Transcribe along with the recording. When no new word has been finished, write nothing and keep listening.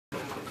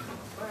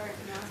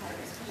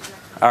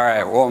All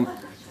right, well,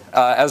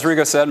 as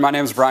Rico said, my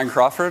name is Brian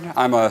Crawford.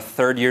 I'm a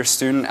third-year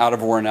student out of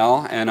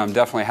Warnell, and I'm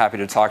definitely happy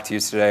to talk to you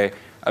today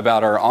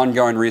about our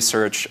ongoing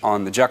research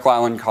on the Jekyll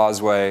Island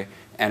Causeway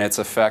and its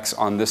effects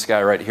on this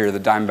guy right here, the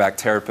diamondback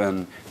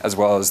terrapin, as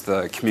well as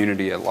the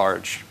community at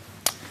large.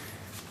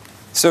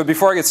 So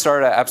before I get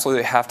started, I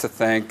absolutely have to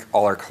thank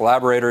all our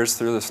collaborators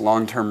through this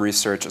long-term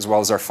research, as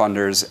well as our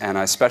funders, and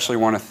I especially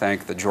want to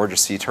thank the Georgia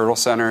Sea Turtle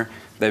Center.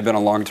 They've been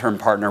a long-term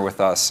partner with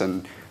us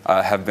and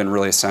have been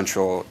really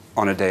essential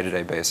on a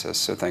day-to-day basis,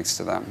 so thanks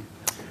to them.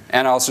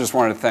 And I also just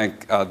wanted to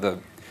thank the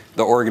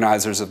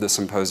organizers of this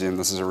symposium.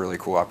 This is a really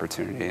cool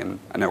opportunity, and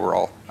I know we're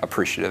all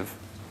appreciative.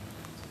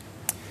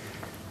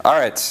 All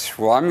right,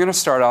 well, I'm going to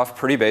start off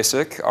pretty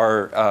basic.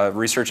 Our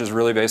research is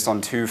really based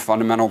on two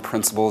fundamental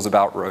principles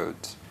about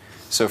roads.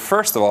 So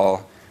first of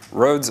all,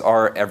 roads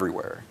are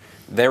everywhere.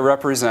 They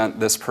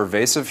represent this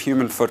pervasive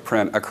human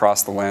footprint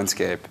across the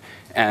landscape.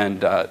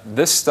 And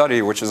this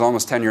study, which is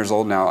almost 10 years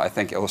old now, I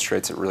think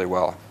illustrates it really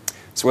well.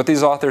 So what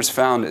these authors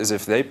found is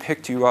if they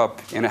picked you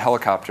up in a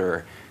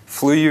helicopter,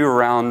 flew you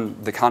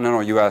around the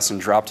continental US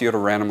and dropped you at a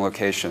random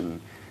location,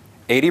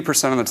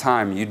 80% of the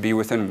time you'd be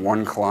within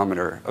 1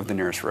 kilometer of the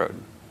nearest road.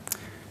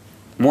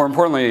 More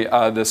importantly,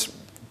 this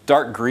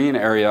dark green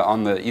area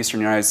on the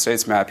eastern United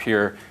States map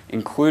here,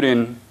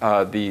 including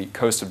the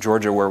coast of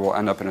Georgia where we'll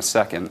end up in a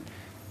second,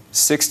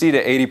 60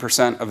 to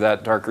 80% of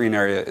that dark green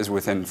area is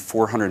within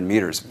 400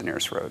 meters of the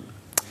nearest road.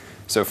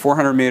 So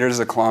 400 meters,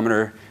 a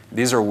kilometer,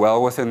 these are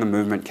well within the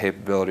movement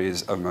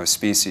capabilities of most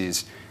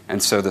species.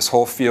 And so this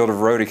whole field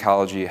of road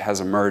ecology has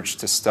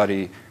emerged to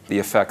study the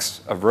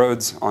effects of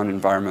roads on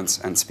environments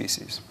and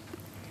species.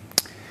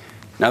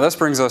 Now this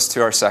brings us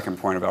to our second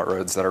point about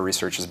roads that our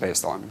research is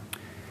based on.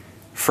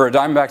 For a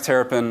diamondback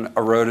terrapin,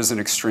 a road is an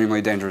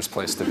extremely dangerous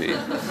place to be,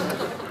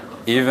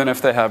 even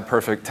if they have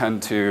perfect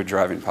 10-2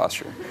 driving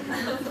posture.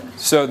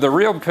 So the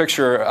real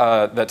picture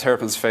that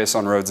terrapins face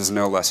on roads is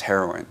no less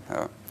harrowing.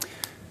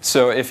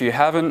 So if you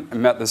haven't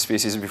met this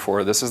species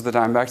before, this is the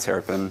diamondback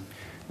terrapin.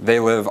 They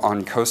live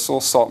on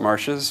coastal salt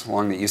marshes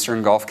along the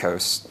eastern Gulf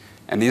Coast.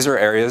 And these are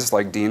areas,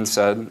 like Dean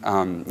said,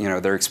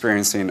 they're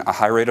experiencing a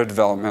high rate of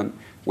development,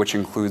 which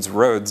includes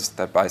roads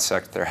that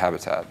bisect their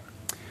habitat.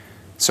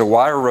 So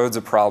why are roads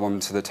a problem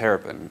to the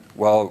terrapin?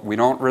 Well, we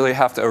don't really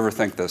have to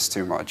overthink this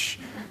too much.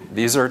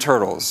 These are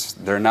turtles.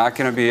 They're not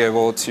going to be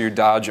able to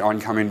dodge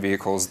oncoming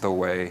vehicles the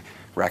way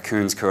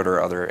raccoons could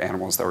or other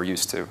animals that we're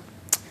used to.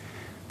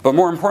 But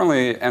more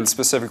importantly, and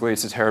specifically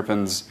to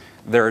terrapins,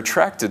 they're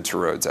attracted to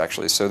roads,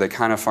 actually, so they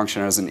kind of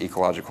function as an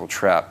ecological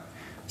trap.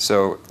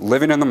 So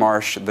living in the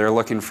marsh, they're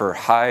looking for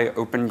high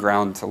open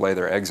ground to lay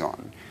their eggs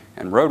on.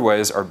 And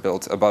roadways are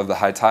built above the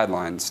high tide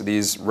line, so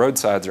these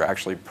roadsides are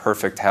actually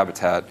perfect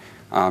habitat,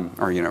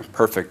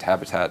 perfect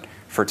habitat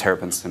for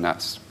terrapins to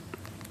nest.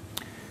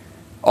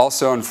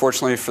 Also,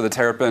 unfortunately for the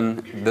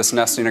terrapin, this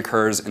nesting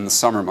occurs in the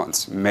summer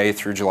months, May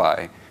through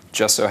July.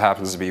 Just so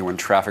happens to be when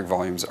traffic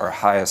volumes are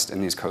highest in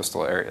these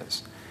coastal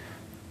areas.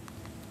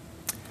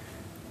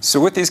 So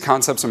with these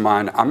concepts in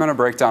mind, I'm going to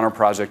break down our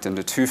project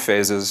into 2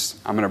 phases.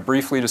 I'm going to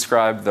briefly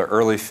describe the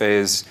early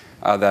phase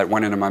that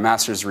went into my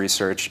master's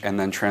research and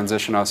then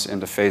transition us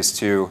into phase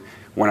 2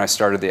 when I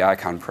started the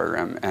ICON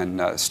program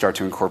and start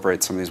to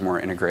incorporate some of these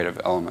more integrative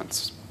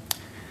elements.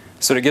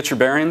 So to get your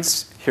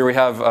bearings, here we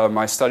have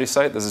my study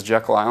site. This is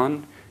Jekyll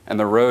Island, and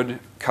the road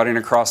cutting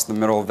across the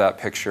middle of that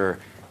picture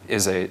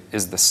is the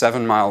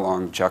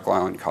 7-mile-long Jekyll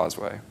Island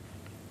Causeway.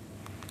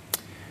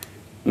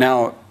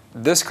 Now,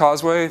 this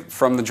causeway,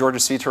 from the Georgia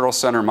Sea Turtle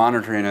Center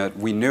monitoring it,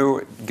 we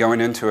knew going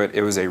into it,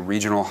 it was a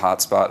regional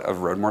hotspot of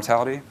road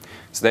mortality.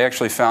 So they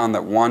actually found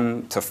that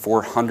 1 to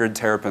 400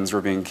 terrapins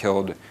were being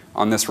killed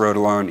on this road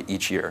alone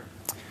each year.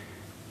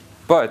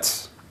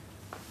 But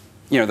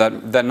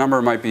that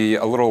number might be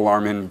a little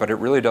alarming, but it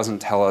really doesn't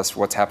tell us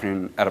what's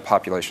happening at a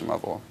population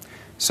level.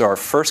 So our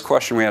first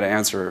question we had to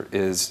answer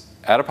is,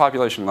 at a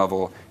population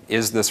level,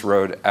 is this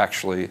road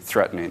actually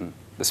threatening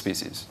the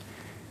species?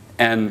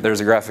 And there's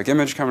a graphic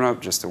image coming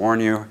up, just to warn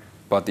you,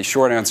 but the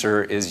short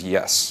answer is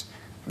yes.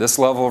 This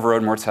level of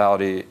road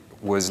mortality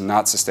was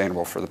not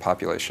sustainable for the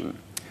population.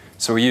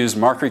 So we used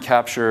mark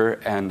recapture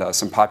and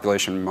some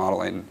population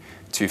modeling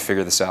to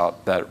figure this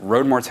out, that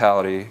road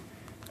mortality,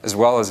 as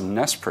well as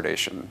nest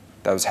predation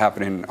that was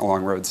happening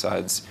along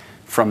roadsides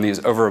from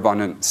these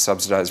overabundant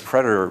subsidized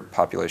predator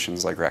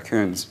populations like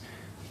raccoons,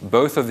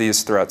 both of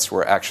these threats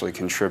were actually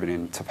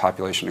contributing to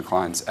population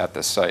declines at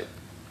this site.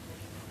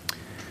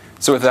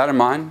 So with that in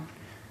mind,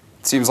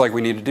 it seems like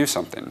we need to do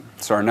something.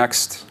 So our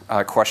next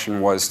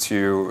question was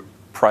to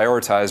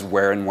prioritize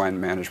where and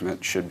when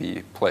management should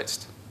be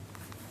placed.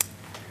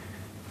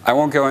 I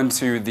won't go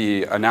into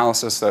the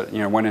analysis that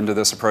went into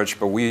this approach,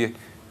 but we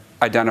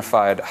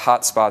identified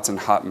hot spots and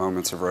hot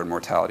moments of road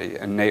mortality,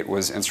 and Nate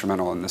was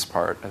instrumental in this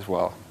part as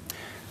well.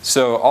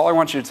 So all I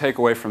want you to take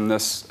away from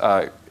this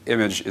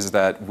image is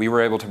that we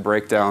were able to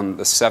break down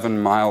the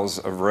 7 miles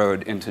of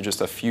road into just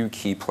a few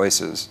key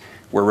places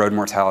where road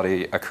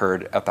mortality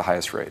occurred at the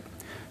highest rate.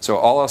 So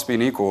all else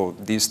being equal,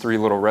 these 3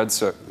 little red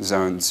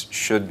zones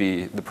should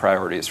be the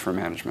priorities for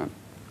management.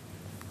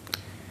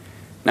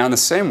 Now, in the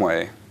same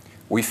way,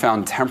 we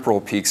found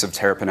temporal peaks of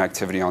terrapin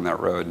activity on that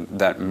road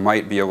that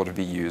might be able to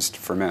be used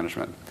for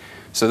management.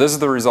 So this is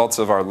the results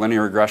of our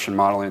linear regression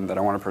modeling that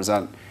I want to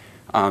present.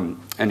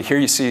 And here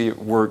you see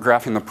we're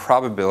graphing the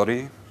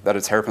probability that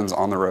a terrapin's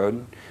on the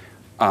road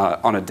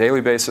on a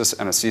daily basis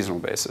and a seasonal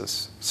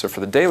basis. So for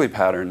the daily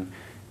pattern,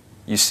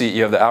 you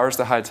have the hours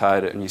to high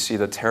tide, and you see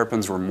that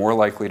terrapins were more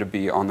likely to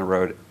be on the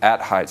road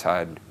at high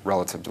tide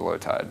relative to low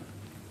tide.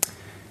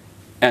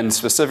 And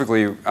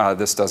specifically,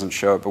 this doesn't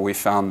show it, but we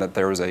found that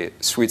there was a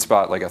sweet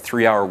spot, like a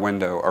 3-hour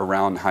window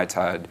around high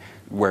tide,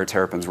 where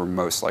terrapins were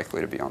most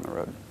likely to be on the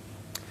road.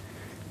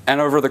 And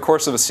over the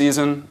course of a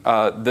season,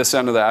 this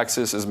end of the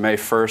axis is May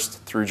 1st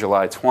through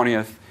July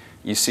 20th.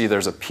 You see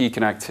there's a peak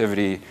in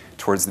activity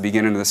towards the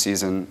beginning of the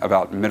season,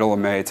 about middle of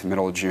May to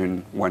middle of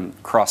June, when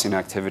crossing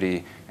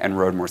activity and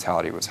road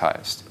mortality was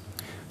highest.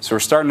 So we're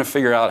starting to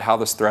figure out how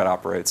this threat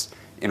operates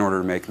in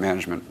order to make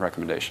management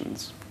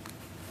recommendations.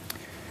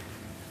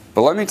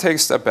 But let me take a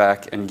step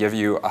back and give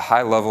you a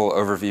high-level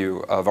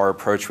overview of our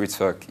approach we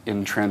took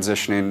in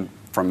transitioning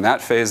from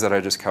that phase that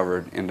I just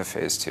covered into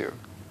phase 2.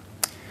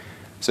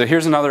 So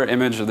here's another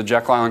image of the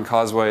Jekyll Island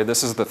Causeway.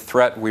 This is the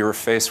threat we were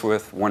faced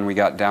with when we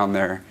got down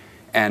there.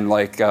 And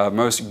like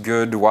most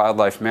good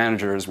wildlife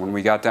managers, when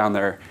we got down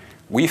there,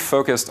 we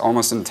focused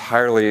almost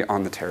entirely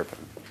on the terrapin.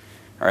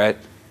 All right?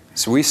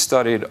 So we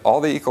studied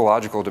all the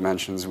ecological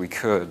dimensions we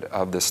could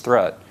of this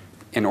threat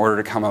in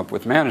order to come up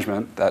with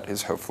management that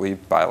is hopefully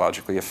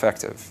biologically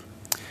effective.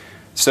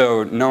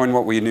 So knowing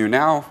what we knew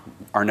now,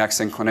 our next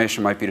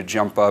inclination might be to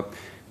jump up,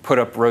 put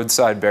up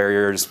roadside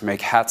barriers,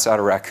 make hats out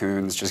of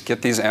raccoons, just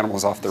get these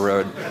animals off the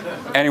road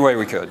any way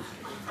we could.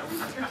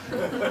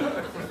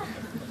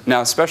 Now,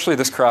 especially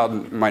this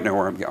crowd might know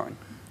where I'm going.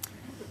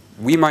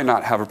 We might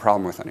not have a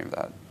problem with any of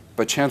that,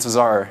 but chances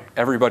are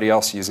everybody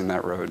else using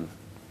that road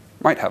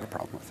might have a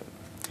problem with it.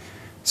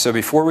 So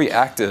before we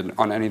acted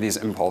on any of these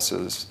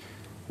impulses,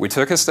 we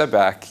took a step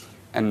back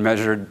and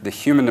measured the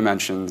human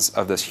dimensions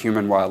of this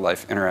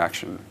human-wildlife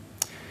interaction.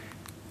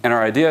 And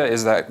our idea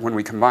is that when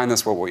we combine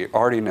this with what we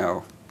already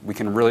know, we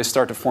can really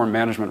start to form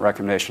management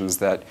recommendations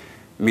that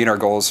meet our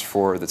goals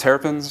for the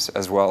terrapins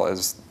as well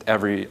as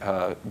every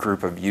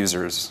group of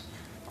users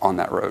on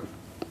that road.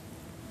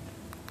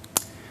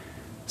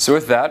 So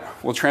with that,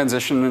 we'll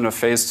transition into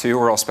phase 2,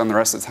 where I'll spend the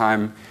rest of the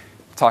time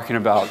talking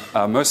about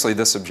mostly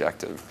this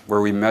objective,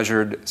 where we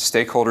measured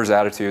stakeholders'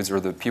 attitudes, or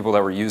the people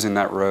that were using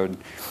that road,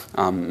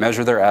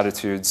 measure their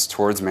attitudes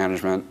towards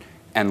management,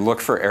 and look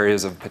for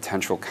areas of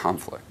potential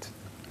conflict.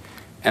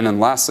 And then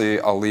lastly,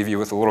 I'll leave you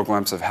with a little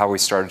glimpse of how we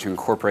started to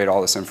incorporate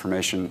all this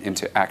information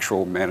into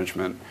actual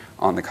management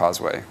on the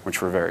causeway,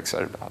 which we're very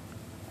excited about.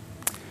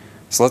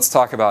 So let's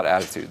talk about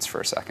attitudes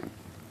for a second.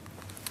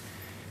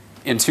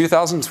 In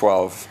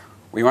 2012,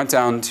 we went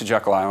down to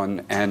Jekyll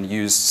Island and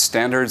used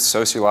standard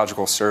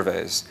sociological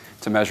surveys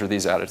to measure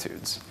these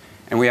attitudes.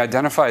 And we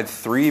identified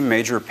 3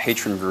 major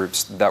patron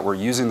groups that were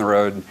using the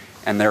road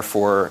and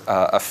therefore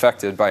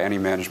affected by any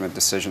management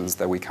decisions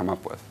that we come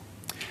up with.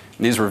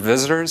 And these were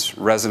visitors,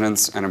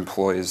 residents, and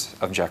employees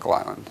of Jekyll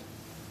Island.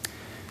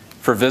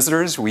 For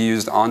visitors, we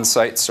used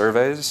on-site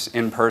surveys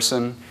in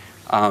person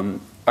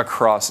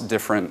across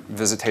different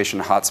visitation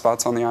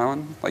hotspots on the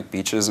island, like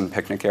beaches and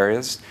picnic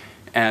areas.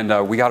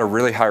 And we got a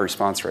really high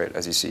response rate,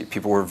 as you see.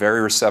 People were very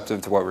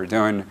receptive to what we were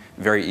doing,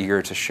 very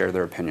eager to share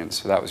their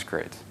opinions, so that was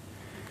great.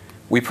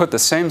 We put the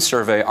same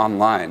survey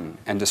online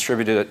and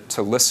distributed it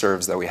to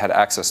listservs that we had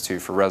access to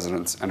for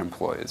residents and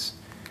employees.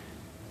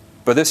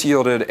 But this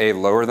yielded a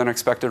lower than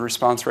expected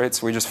response rate,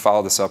 so we just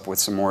followed this up with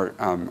some more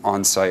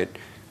on-site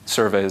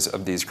surveys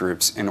of these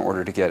groups in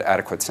order to get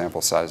adequate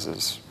sample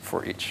sizes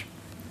for each.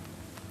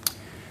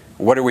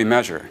 What did we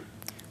measure?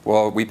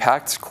 Well, we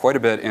packed quite a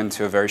bit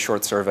into a very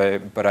short survey,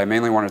 but I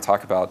mainly want to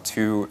talk about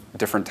 2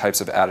 different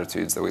types of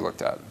attitudes that we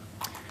looked at.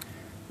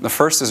 The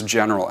first is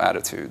general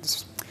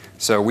attitudes.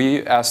 So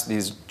we asked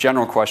these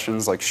general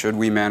questions like, should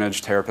we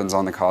manage terrapins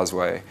on the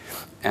causeway,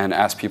 and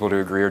asked people to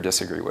agree or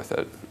disagree with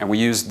it. And we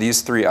used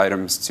these 3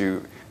 items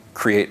to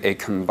create a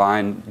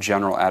combined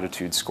general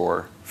attitude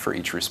score for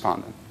each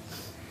respondent.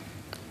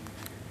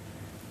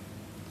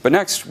 But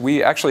next,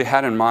 we actually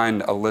had in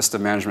mind a list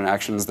of management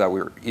actions that we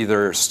were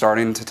either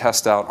starting to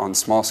test out on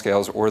small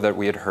scales or that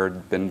we had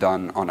heard been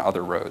done on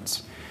other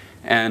roads.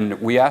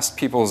 And we asked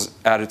people's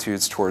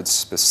attitudes towards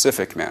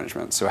specific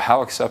management, so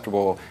how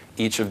acceptable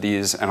each of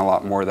these and a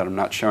lot more that I'm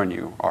not showing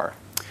you are.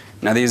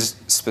 Now, these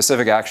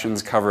specific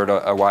actions covered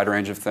a wide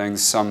range of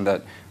things, some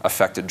that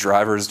affected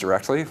drivers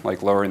directly,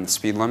 like lowering the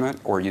speed limit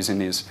or using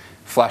these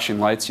flashing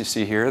lights you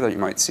see here that you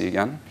might see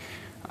again.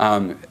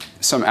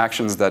 Some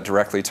actions that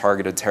directly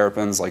targeted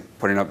terrapins, like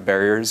putting up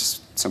barriers,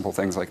 simple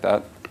things like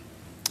that.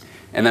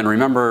 And then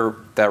remember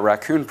that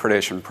raccoon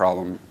predation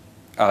problem,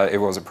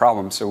 it was a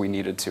problem, so we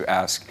needed to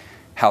ask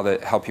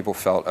how people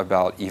felt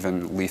about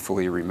even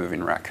lethally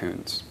removing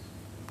raccoons.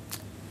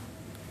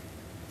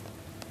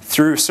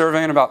 Through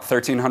surveying about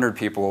 1,300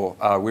 people,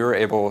 we were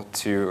able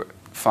to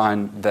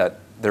find that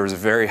there was a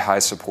very high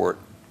support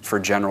for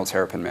general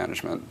terrapin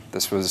management.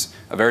 This was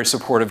a very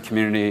supportive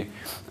community,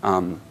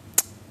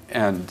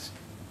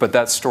 But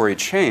that story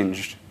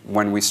changed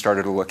when we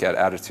started to look at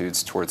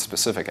attitudes towards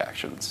specific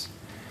actions.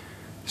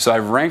 So I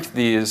ranked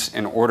these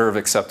in order of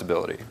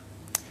acceptability.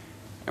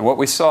 And what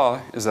we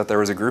saw is that there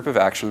was a group of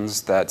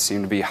actions that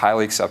seemed to be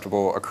highly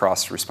acceptable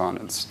across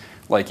respondents,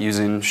 like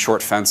using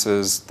short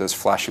fences, those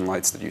flashing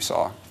lights that you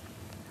saw.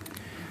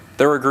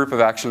 There were a group of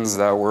actions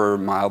that were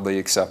mildly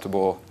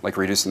acceptable, like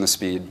reducing the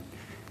speed.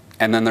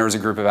 And then there was a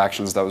group of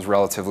actions that was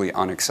relatively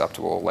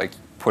unacceptable, like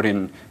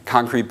putting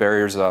concrete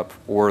barriers up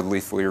or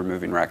lethally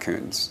removing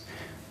raccoons.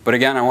 But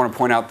again, I want to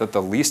point out that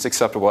the least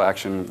acceptable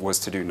action was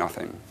to do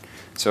nothing.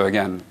 So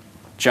again,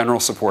 general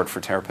support for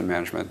terrapin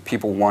management.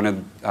 People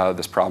wanted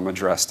this problem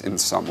addressed in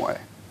some way,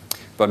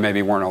 but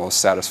maybe weren't always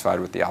satisfied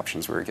with the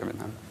options we were giving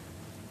them.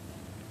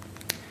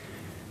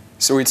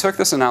 So we took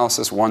this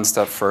analysis one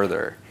step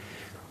further.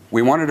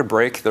 We wanted to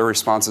break the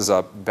responses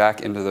up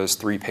back into those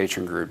 3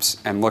 patron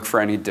groups and look for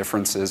any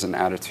differences in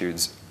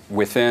attitudes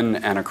within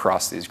and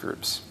across these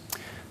groups.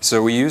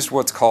 So we used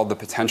what's called the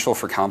potential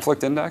for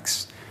conflict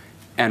index.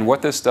 And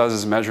what this does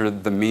is measure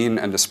the mean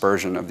and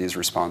dispersion of these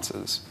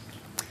responses.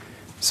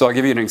 So I'll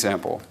give you an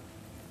example.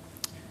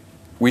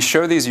 We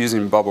show these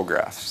using bubble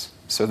graphs.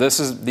 So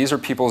these are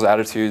people's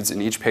attitudes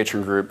in each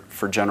patron group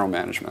for general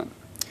management.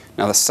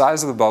 Now the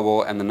size of the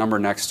bubble and the number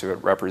next to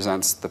it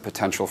represents the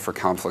potential for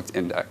conflict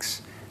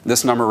index.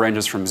 This number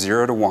ranges from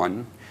 0 to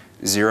 1,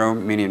 0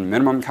 meaning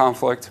minimum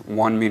conflict,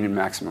 1 meaning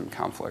maximum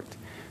conflict.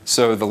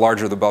 So the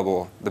larger the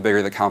bubble, the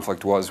bigger the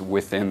conflict was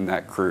within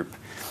that group.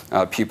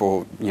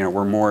 People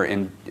were more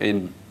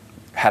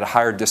had a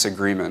higher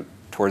disagreement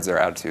towards their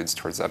attitudes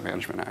towards that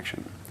management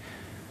action.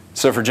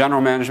 So for general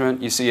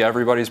management, you see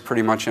everybody's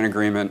pretty much in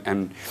agreement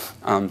and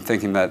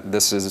thinking that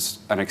this is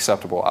an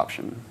acceptable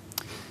option.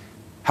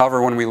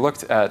 However, when we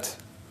looked at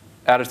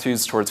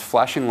attitudes towards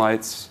flashing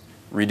lights,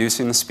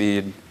 reducing the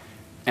speed,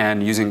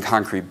 and using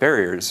concrete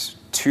barriers,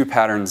 2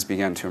 patterns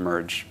began to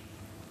emerge.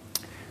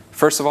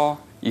 First of all,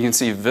 you can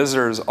see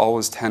visitors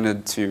always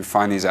tended to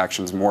find these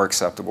actions more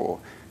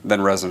acceptable than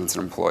residents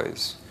and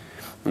employees.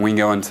 And we can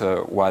go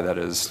into why that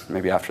is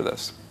maybe after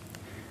this.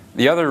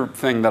 The other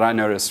thing that I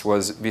noticed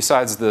was,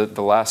 besides the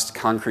last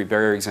concrete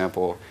barrier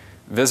example,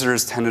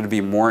 visitors tended to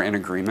be more in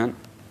agreement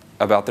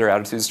about their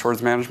attitudes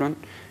towards management,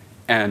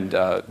 and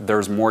there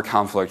was more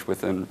conflict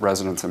within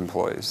residents and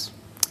employees.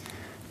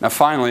 Now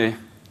finally,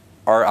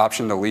 our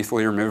option to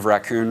lethally remove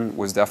raccoon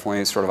was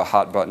definitely sort of a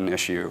hot button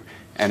issue,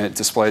 and it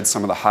displayed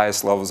some of the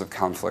highest levels of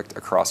conflict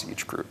across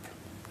each group.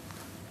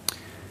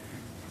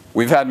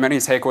 We've had many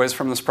takeaways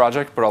from this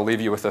project, but I'll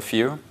leave you with a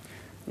few.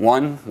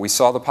 One, we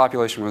saw the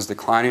population was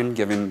declining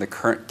given the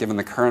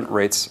current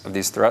rates of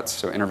these threats,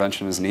 so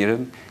intervention is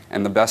needed.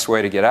 And the best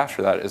way to get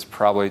after that is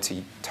probably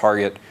to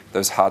target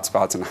those hot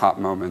spots and hot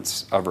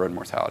moments of road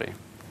mortality.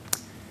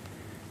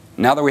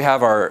 Now that we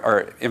have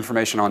our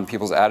information on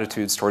people's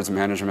attitudes towards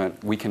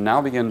management, we can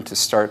now begin to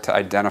start to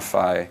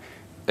identify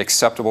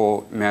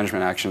acceptable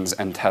management actions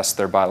and test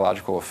their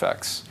biological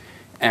effects.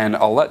 And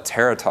I'll let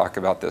Tara talk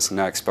about this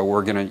next, but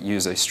we're going to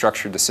use a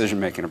structured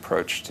decision-making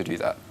approach to do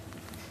that.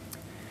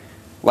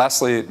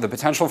 Lastly, the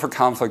potential for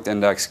conflict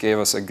index gave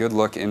us a good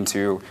look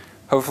into,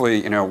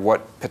 hopefully,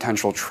 what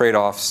potential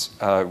trade-offs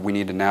we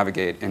need to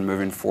navigate in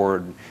moving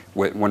forward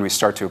when we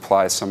start to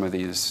apply some of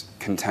these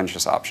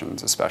contentious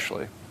options,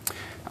 especially.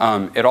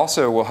 It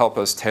also will help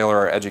us tailor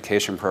our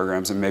education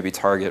programs and maybe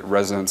target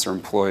residents or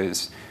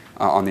employees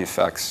on the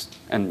effects,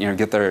 and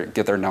get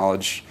their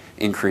knowledge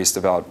increased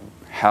about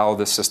how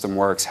the system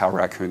works, how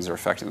raccoons are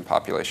affecting the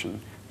population,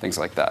 things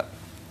like that.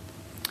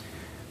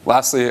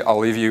 Lastly, I'll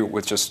leave you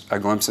with just a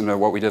glimpse into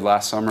what we did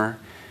last summer.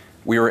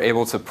 We were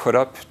able to put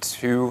up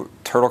 2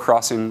 turtle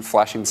crossing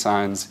flashing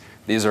signs.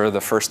 These are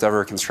the first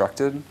ever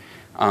constructed,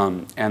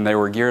 and they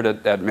were geared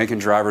at making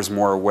drivers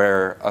more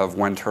aware of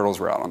when turtles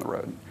were out on the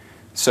road.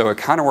 So it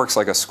kind of works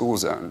like a school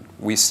zone.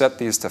 We set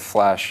these to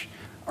flash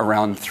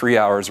around 3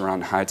 hours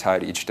around high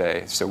tide each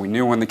day. So we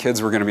knew when the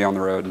kids were going to be on the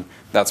road, and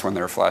that's when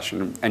they were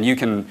flashing. And you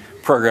can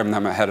program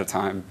them ahead of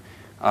time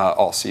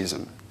all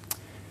season.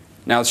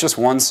 Now, it's just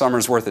 1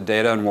 summer's worth of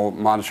data, and we'll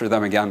monitor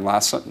them again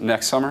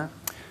next summer.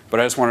 But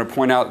I just wanted to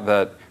point out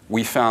that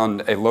we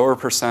found a lower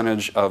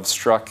percentage of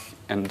struck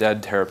and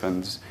dead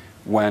terrapins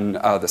when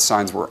the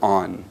signs were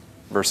on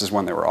versus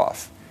when they were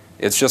off.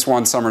 It's just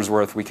 1 summer's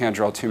worth. We can't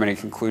draw too many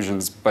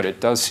conclusions, but it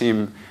does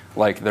seem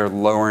like they're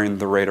lowering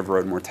the rate of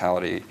road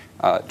mortality,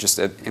 just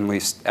at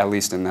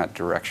least in that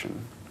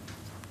direction.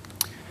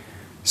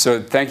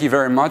 So thank you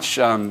very much.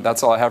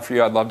 That's all I have for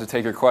you. I'd love to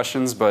take your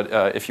questions,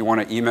 but if you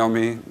want to email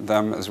me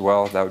them as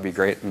well, that would be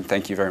great. And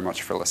thank you very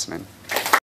much for listening.